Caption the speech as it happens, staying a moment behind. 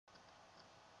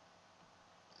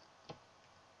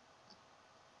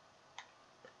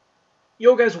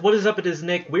Yo guys, what is up? It is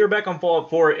Nick. We are back on Fallout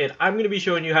 4, and I'm going to be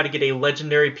showing you how to get a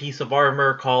legendary piece of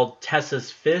armor called Tessa's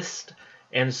Fist.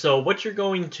 And so what you're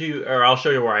going to, or I'll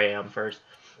show you where I am first.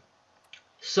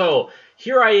 So,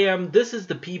 here I am. This is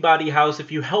the Peabody house.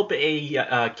 If you help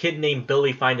a kid named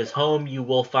Billy find his home, you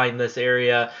will find this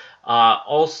area.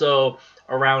 Also,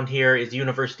 around here is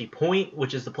University Point,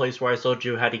 which is the place where I showed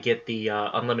you how to get the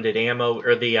unlimited ammo,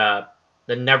 or the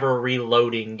never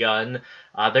reloading gun.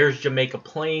 There's Jamaica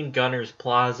Plain, Gunners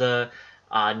Plaza,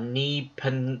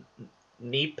 Nepenset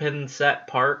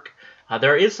Park.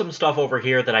 There is some stuff over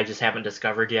here that I just haven't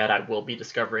discovered yet. I will be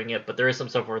discovering it, but there is some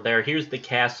stuff over there. Here's the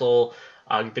castle,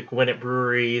 the Gwinnett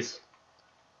breweries,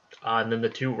 and then the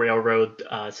two railroad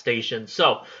stations.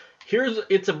 So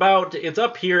it's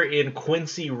up here in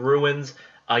Quincy Ruins.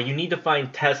 You need to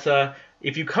find Tessa.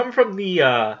 If you come from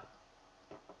the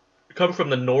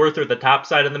north or the top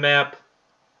side of the map,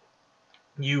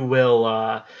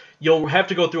 you'll have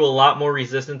to go through a lot more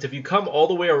resistance. If you come all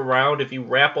the way around, if you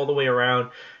wrap all the way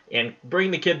around and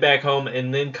bring the kid back home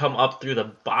and then come up through the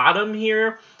bottom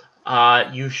here,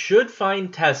 you should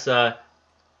find Tessa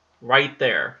right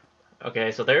there.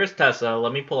 Okay, so there's Tessa.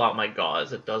 Let me pull out my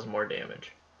gauze. It does more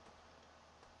damage.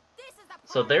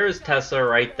 So there's Tessa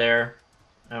right there.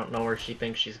 I don't know where she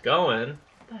thinks she's going.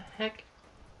 What the heck?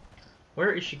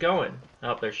 Where is she going?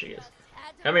 Oh, there she is.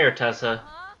 Come here, Tessa.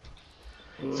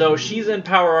 So she's in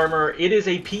power armor. It is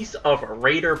a piece of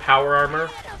Raider power armor,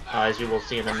 as you will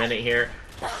see in a minute here.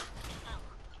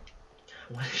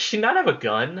 Does she not have a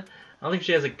gun? I don't think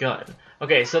she has a gun.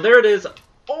 Okay, so there it is.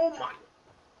 Oh my...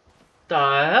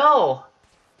 the hell?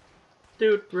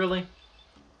 Dude, really?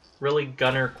 Really,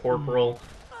 Gunner Corporal?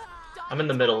 I'm in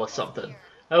the middle of something.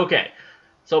 Okay.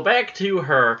 So back to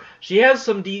her. She has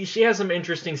some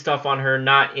interesting stuff on her,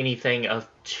 not anything of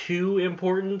too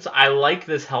importance. I like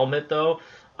this helmet though,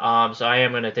 so I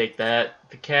am going to take that.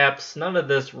 The caps, none of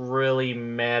this really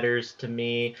matters to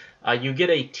me. You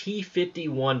get a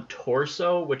T-51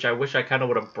 torso, which I wish I kind of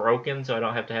would have broken so I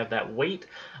don't have to have that weight.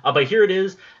 But here it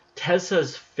is,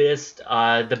 Tessa's Fist.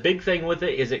 The big thing with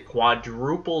it is it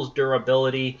quadruples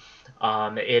durability.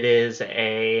 It is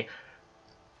a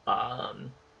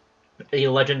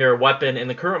legendary weapon, and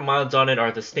the current mods on it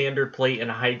are the standard plate and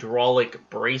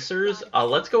hydraulic bracers.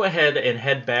 Let's go ahead and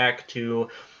head back to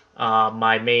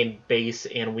my main base,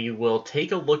 and we will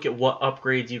take a look at what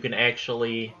upgrades you can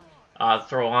actually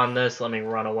throw on this. Let me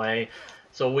run away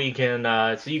so we can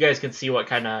so you guys can see what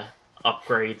kind of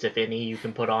upgrades, if any, you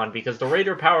can put on, because the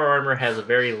Raider power armor has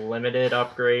very limited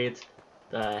upgrades.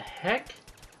 The heck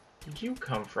did you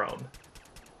come from?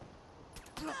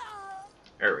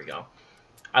 There we go.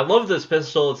 I love this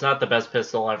pistol. It's not the best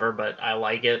pistol ever, but I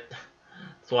like it.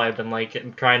 That's why I've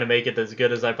been trying to make it as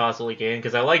good as I possibly can,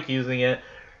 because I like using it.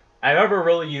 I've never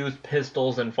really used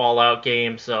pistols in Fallout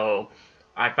games, so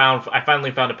I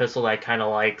finally found a pistol that I kind of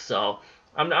like. So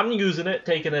I'm using it,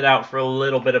 taking it out for a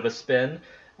little bit of a spin,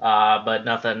 but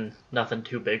nothing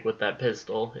too big with that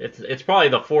pistol. It's probably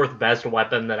the fourth best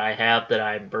weapon that I have that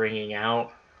I'm bringing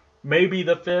out, maybe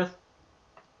the fifth.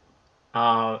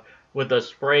 With the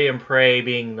spray and pray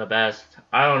being the best.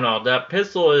 I don't know. That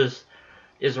pistol is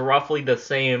roughly the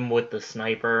same with the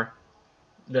sniper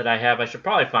that I have. I should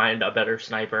probably find a better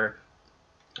sniper,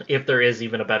 if there is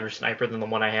even a better sniper than the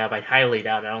one I have. I highly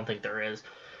doubt it. I don't think there is.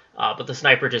 But the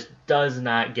sniper just does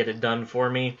not get it done for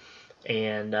me.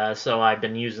 And so I've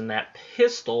been using that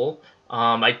pistol.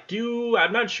 I'm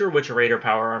not sure which Raider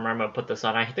power armor I'm going to put this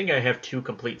on. I think I have 2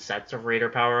 complete sets of Raider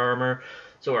power armor.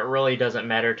 So it really doesn't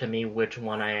matter to me which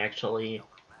one I actually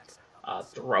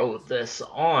throw this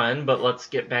on. But let's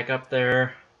get back up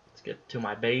there. Let's get to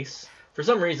my base. For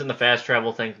some reason, the fast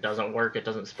travel thing doesn't work. It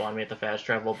doesn't spawn me at the fast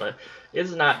travel, but it's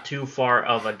not too far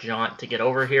of a jaunt to get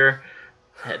over here.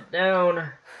 Head down.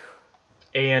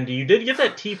 And you did get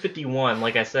that T-51.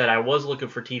 Like I said, I was looking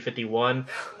for T-51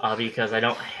 because I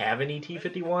don't have any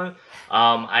T-51.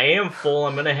 I am full.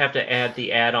 I'm going to have to add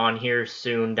the add-on here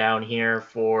soon down here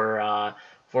for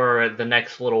the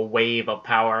next little wave of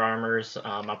power armors.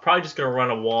 I'm probably just going to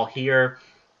run a wall here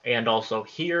and also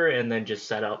here, and then just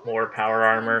set up more power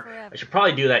armor. I should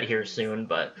probably do that here soon,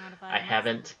 but I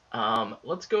haven't.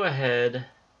 Let's go ahead.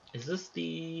 Is this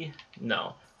the...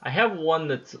 No. I have one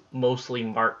that's mostly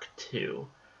Mark II.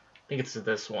 I think it's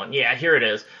this one. Yeah, here it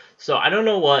is. So I don't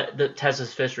know what the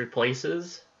Tessa's Fist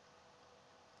replaces.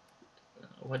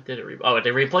 What did it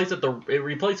it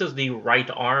replaces the right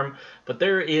arm, but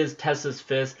there is Tessa's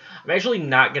Fist. I'm actually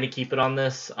not going to keep it on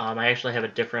this. I actually have a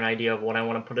different idea of what I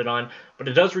want to put it on, but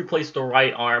it does replace the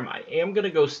right arm. I am going to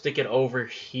go stick it over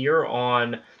here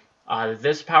on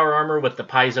This power armor with the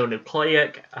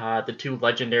piezonucleic, the two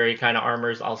legendary kind of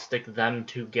armors, I'll stick them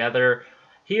together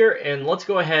here, and let's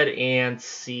go ahead and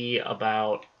see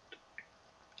about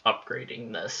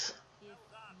upgrading this.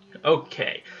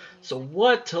 Okay, so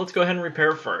let's go ahead and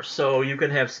repair first. So you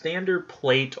can have standard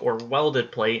plate or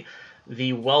welded plate.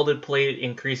 The welded plate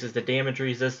increases the damage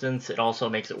resistance. It also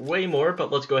makes it way more,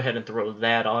 but let's go ahead and throw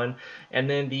that on. And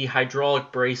then the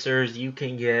hydraulic bracers, you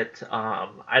can get,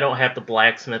 I don't have the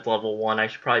blacksmith level 1. I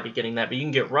should probably be getting that, but you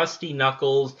can get rusty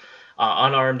knuckles.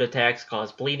 Unarmed attacks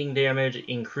cause bleeding damage,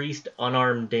 increased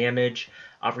unarmed damage,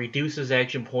 reduces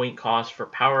action point cost for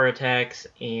power attacks,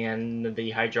 and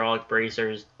the hydraulic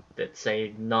bracers that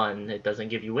say none. It doesn't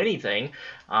give you anything.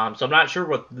 So I'm not sure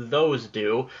what those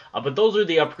do, but those are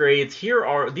the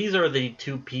upgrades. These are the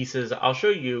two pieces. I'll show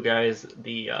you guys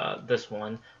the this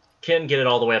one. Can get it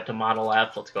all the way up to Model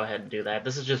F. Let's go ahead and do that.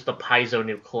 This is just the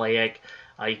piezonucleic.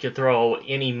 You could throw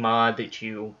any mod that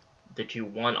you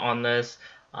want on this.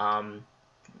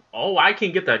 Oh, I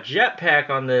can get the jetpack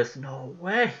on this. No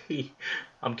way.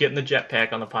 I'm getting the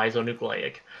jetpack on the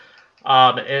piezonucleic.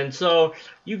 And so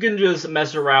you can just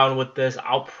mess around with this.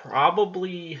 I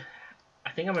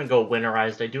think I'm going to go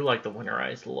winterized. I do like the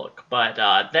winterized look. But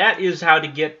that is how to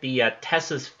get the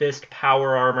Tessa's Fist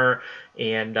power armor,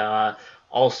 and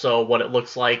also what it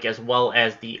looks like, as well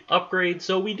as the upgrade.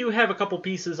 So we do have a couple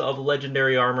pieces of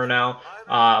legendary armor now.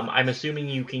 I'm assuming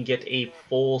you can get a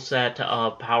full set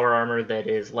of power armor that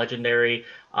is legendary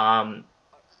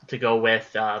to go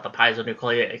with the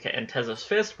piezonucleic and Tessa's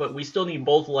Fist, but we still need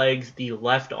both legs, the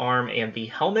left arm, and the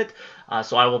helmet.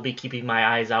 So I will be keeping my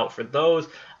eyes out for those.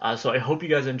 So I hope you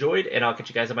guys enjoyed, and I'll catch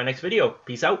you guys in my next video.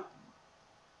 Peace out.